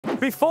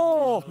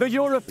Before the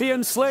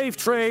European slave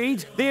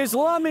trade, the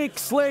Islamic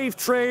slave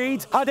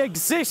trade had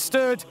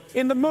existed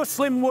in the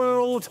Muslim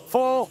world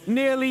for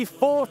nearly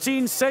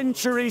 14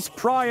 centuries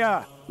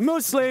prior.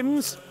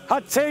 Muslims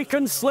had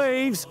taken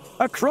slaves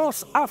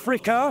across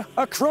Africa,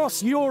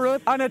 across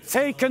Europe, and had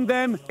taken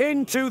them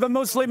into the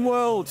Muslim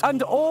world.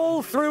 And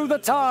all through the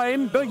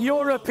time that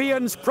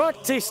Europeans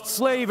practiced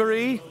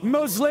slavery,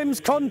 Muslims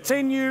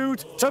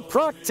continued to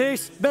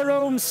practice their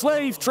own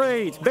slave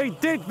trade. They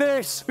did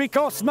this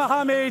because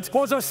Muhammad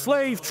was a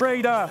slave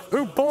trader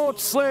who bought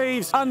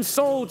slaves and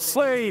sold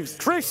slaves.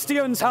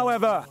 Christians,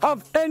 however,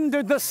 have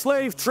ended the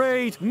slave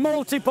trade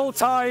multiple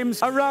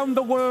times around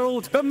the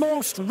world. The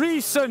most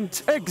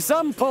recent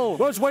example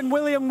was when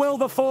William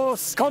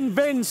Wilberforce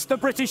convinced the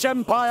British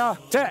Empire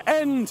to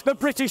end the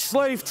British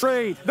slave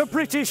trade. The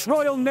British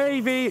Royal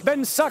Navy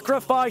then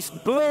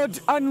sacrificed blood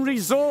and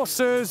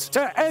resources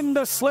to end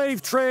the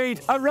slave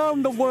trade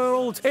around the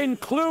world,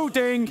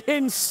 including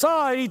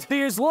inside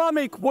the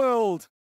Islamic world.